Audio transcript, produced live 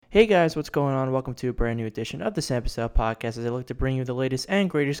Hey guys, what's going on? Welcome to a brand new edition of the Sam Purcell Podcast as I look to bring you the latest and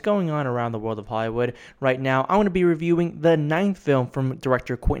greatest going on around the world of Hollywood. Right now, I'm going to be reviewing the ninth film from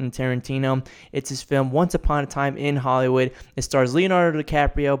director Quentin Tarantino. It's his film Once Upon a Time in Hollywood. It stars Leonardo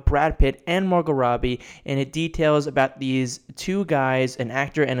DiCaprio, Brad Pitt, and Margot Robbie, and it details about these two guys, an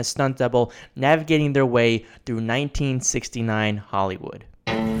actor and a stunt double, navigating their way through 1969 Hollywood.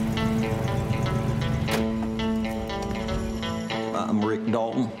 I'm Rick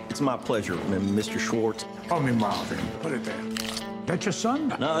Dalton. It's my pleasure, Mr. Schwartz. Call me Marvin. Put it there. That your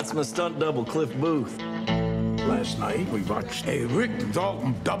son? No, it's my stunt double, Cliff Booth. Last night we watched a Rick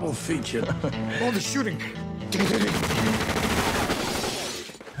Dalton double feature. All the shooting.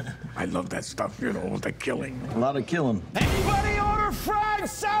 I love that stuff, the killing. A lot of killing. Anybody order fried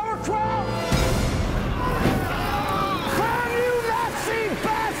sauerkraut? Fan you Nazi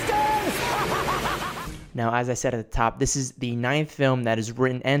bastards! Now, as I said at the top, this is the ninth film that is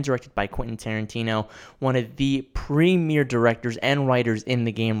written and directed by Quentin Tarantino, one of the premier directors and writers in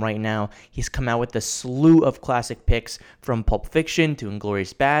the game right now. He's come out with a slew of classic picks, from Pulp Fiction to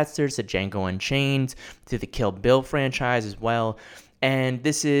Inglourious Basterds to Django Unchained to the Kill Bill franchise as well. And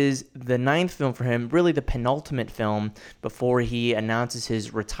this is the ninth film for him, really the penultimate film before he announces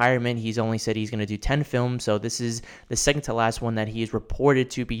his retirement. He's only said he's going to do 10 films, so this is the second to last one that he is reported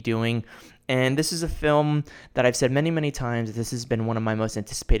to be doing. And this is a film that I've said many, many times that this has been one of my most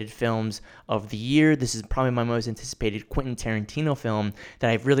anticipated films of the year. This is probably my most anticipated Quentin Tarantino film that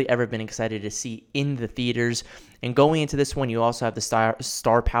I've really ever been excited to see in the theaters. And going into this one, you also have the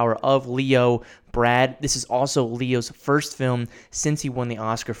star power of Leo Brad. This is also Leo's first film since he won the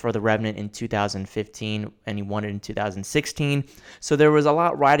Oscar for The Revenant in 2015, and he won it in 2016. So there was a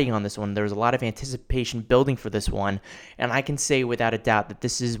lot riding on this one. There was a lot of anticipation building for this one, and I can say without a doubt that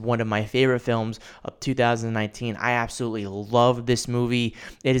this is one of my favorite films of 2019. I absolutely love this movie.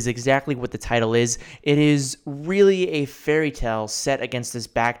 It is exactly what the title is. It is really a fairy tale set against this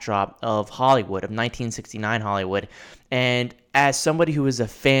backdrop of Hollywood, of 1969 Hollywood. And as somebody who is a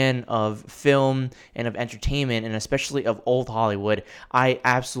fan of film and of entertainment, and especially of old Hollywood, I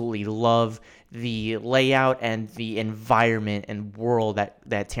absolutely love the layout and the environment and world that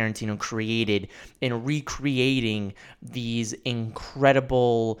Tarantino created in recreating these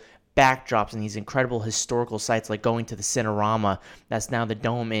incredible backdrops and these incredible historical sites, like going to the Cinerama. That's now the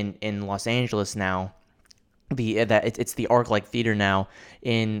Dome in Los Angeles now. It's the ArcLight Theater now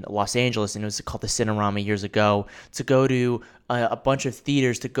in Los Angeles, and it was called the Cinerama years ago. To go to a bunch of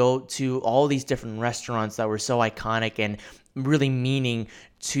theaters, to go to all these different restaurants that were so iconic and really meaning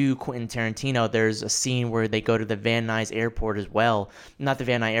to Quentin Tarantino. There's a scene where they go to the Van Nuys Airport as well. Not the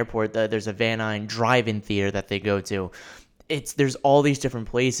Van Nuys Airport. There's a Van Nuys drive-in theater that they go to. There's all these different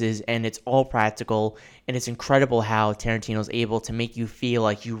places, and it's all practical, and it's incredible how Tarantino's able to make you feel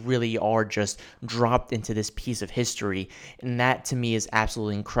like you really are just dropped into this piece of history, and that to me is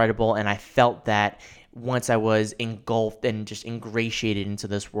absolutely incredible. And I felt that once I was engulfed and just ingratiated into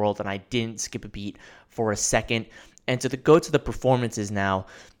this world, and I didn't skip a beat for a second. And to go to the performances now,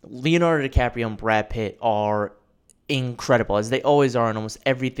 Leonardo DiCaprio and Brad Pitt are incredible, as they always are in almost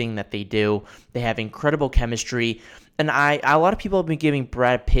everything that they do. They have incredible chemistry. And a lot of people have been giving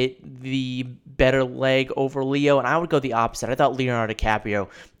Brad Pitt the better leg over Leo, and I would go the opposite. I thought Leonardo DiCaprio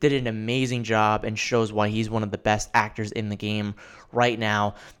did an amazing job and shows why he's one of the best actors in the game right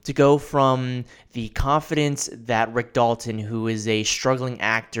now. To go from the confidence that Rick Dalton, who is a struggling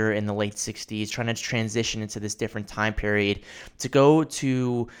actor in the late 60s, trying to transition into this different time period, to go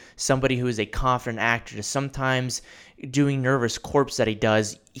to somebody who is a confident actor, to sometimes doing nervous corpse that he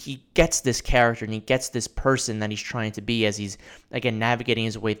does, he gets this character and he gets this person that he's trying to be as he's, again, navigating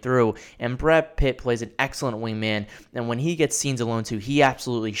his way through. And Brad Pitt plays an excellent wingman, and when he gets scenes alone too, he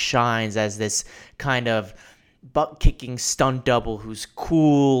absolutely shines as this kind of butt-kicking stunt double who's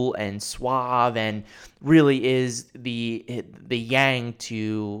cool and suave and really is the yang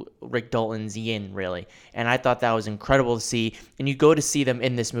to Rick Dalton's yin, really. And I thought that was incredible to see. And you go to see them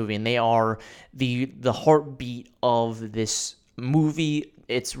in this movie, and they are the heartbeat of this movie.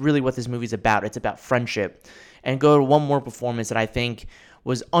 It's really what this movie's about. It's about friendship. And go to one more performance that I think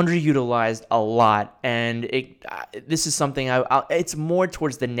was underutilized a lot, and this is something it's more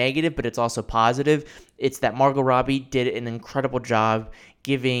towards the negative, but it's also positive. It's that Margot Robbie did an incredible job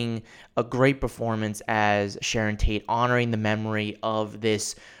giving a great performance as Sharon Tate, honoring the memory of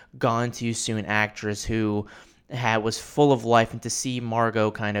this gone too soon actress who was full of life, and to see Margot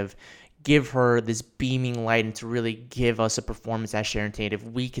kind of give her this beaming light and to really give us a performance as Sharon Tate, if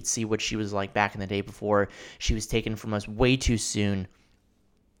we could see what she was like back in the day before she was taken from us way too soon.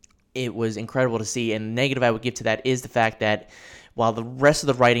 It was incredible to see. And the negative I would give to that is the fact that while the rest of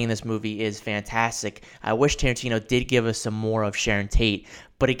the writing in this movie is fantastic, I wish Tarantino did give us some more of Sharon Tate.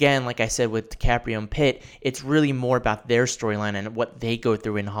 But again, like I said with DiCaprio and Pitt, it's really more about their storyline and what they go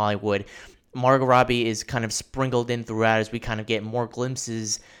through in Hollywood. Margot Robbie is kind of sprinkled in throughout as we kind of get more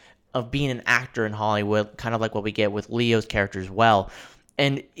glimpses of being an actor in Hollywood, kind of like what we get with Leo's character as well.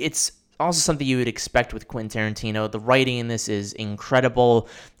 And it's also something you would expect with Quentin Tarantino. The writing in this is incredible,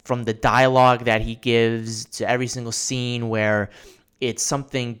 from the dialogue that he gives to every single scene where it's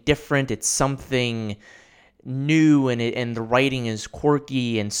something different, it's something new, and the writing is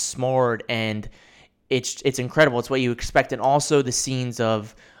quirky and smart, and it's incredible. It's what you expect. And also the scenes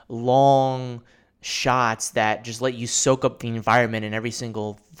of long shots that just let you soak up the environment and every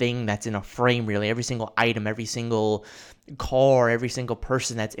single thing that's in a frame, really. Every single item, every single car, every single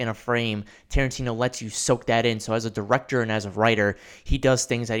person that's in a frame. Tarantino lets you soak that in. So as a director and as a writer, he does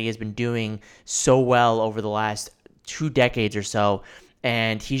things that he has been doing so well over the last 2 decades or so.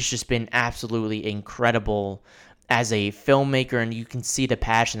 And he's just been absolutely incredible as a filmmaker, and you can see the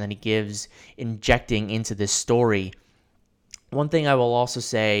passion that he gives injecting into this story. One thing I will also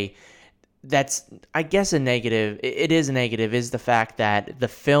say that's, I guess, a negative, it is a negative, is the fact that the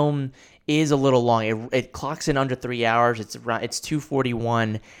film is a little long. It clocks in under 3 hours. It's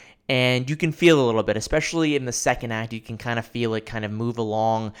 2:41, and you can feel a little bit, especially in the second act. You can kind of feel it kind of move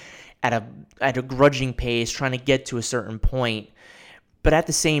along at a grudging pace, trying to get to a certain point. But at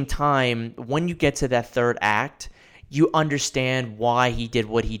the same time, when you get to that third act, you understand why he did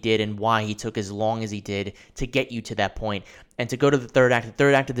what he did and why he took as long as he did to get you to that point. And to go to the third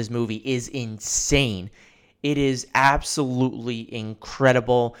act of this movie is insane. It is absolutely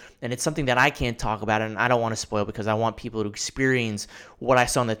incredible, and it's something that I can't talk about, and I don't want to spoil because I want people to experience what I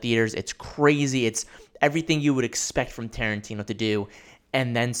saw in the theaters. It's crazy. It's everything you would expect from Tarantino to do,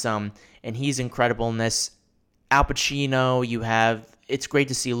 and then some. And he's incredible in this. Al Pacino, it's great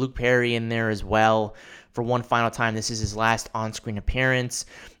to see Luke Perry in there as well for one final time. This is his last on-screen appearance.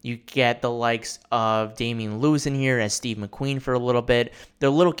 You get the likes of Damian Lewis in here as Steve McQueen for a little bit. There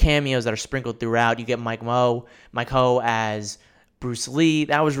are little cameos that are sprinkled throughout. You get Mike Ho as Bruce Lee.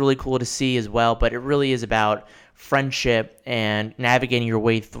 That was really cool to see as well, but it really is about friendship and navigating your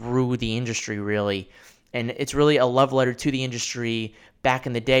way through the industry, really. And it's really a love letter to the industry back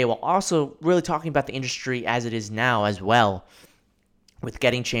in the day, while also really talking about the industry as it is now as well, with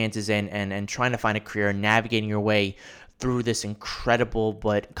getting chances and trying to find a career and navigating your way through this incredible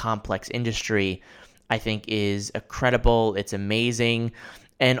but complex industry. I think is incredible. It's amazing.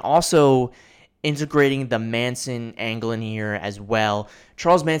 And also integrating the Manson angle in here as well.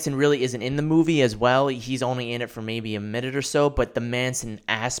 Charles Manson really isn't in the movie as well. He's only in it for maybe a minute or so, but the Manson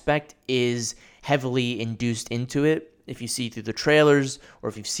aspect is heavily induced into it. If you see through the trailers or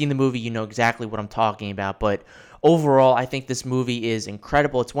if you've seen the movie, you know exactly what I'm talking about. But overall, I think this movie is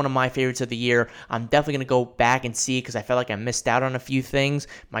incredible. It's one of my favorites of the year. I'm definitely going to go back and see it because I felt like I missed out on a few things.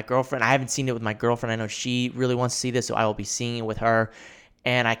 I haven't seen it with my girlfriend. I know she really wants to see this, so I will be seeing it with her.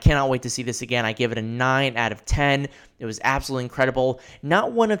 And I cannot wait to see this again. I give it a 9 out of 10. It was absolutely incredible.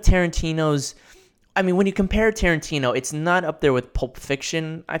 Not one of Tarantino's... I mean, when you compare Tarantino, it's not up there with Pulp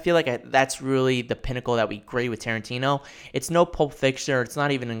Fiction. I feel like that's really the pinnacle that we grade with Tarantino. It's no Pulp Fiction, or it's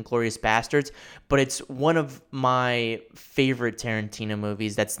not even Inglourious Basterds, but it's one of my favorite Tarantino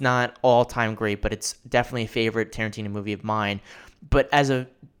movies. That's not all-time great, but it's definitely a favorite Tarantino movie of mine. But as a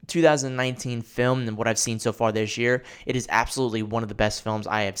 2019 film and what I've seen so far this year, it is absolutely one of the best films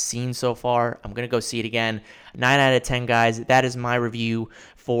I have seen so far. I'm going to go see it again. 9 out of 10, guys. That is my review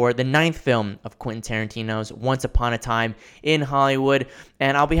for the 9th film of Quentin Tarantino's Once Upon a Time in Hollywood.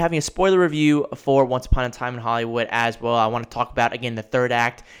 And I'll be having a spoiler review for Once Upon a Time in Hollywood as well. I want to talk about, again, the third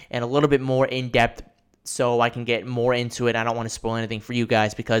act and a little bit more in-depth so I can get more into it. I don't want to spoil anything for you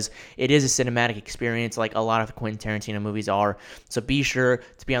guys because it is a cinematic experience like a lot of the Quentin Tarantino movies are. So be sure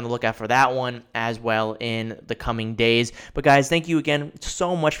to be on the lookout for that one as well in the coming days. But guys, thank you again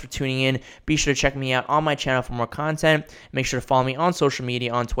so much for tuning in. Be sure to check me out on my channel for more content. Make sure to follow me on social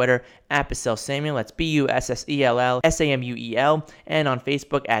media on Twitter at Bussell Samuel. That's BUSSELL SAMUEL. And on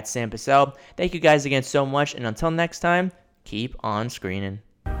Facebook at Sam Bussell. Thank you guys again so much. And until next time, keep on screening.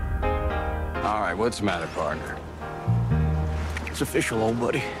 All right, what's the matter, partner? It's official, old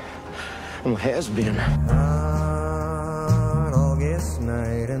buddy. Well, it has been. On August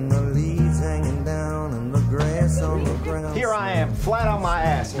night and the leaves hanging down and the grass on the ground. Here I am, flat on my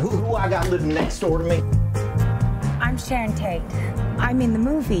ass. And who I got living next door to me? I'm Sharon Tate. I'm in the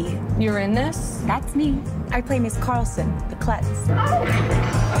movie. You're in this? That's me. I play Miss Carlson, the klutz. It's a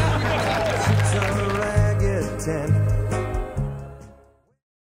ragged tent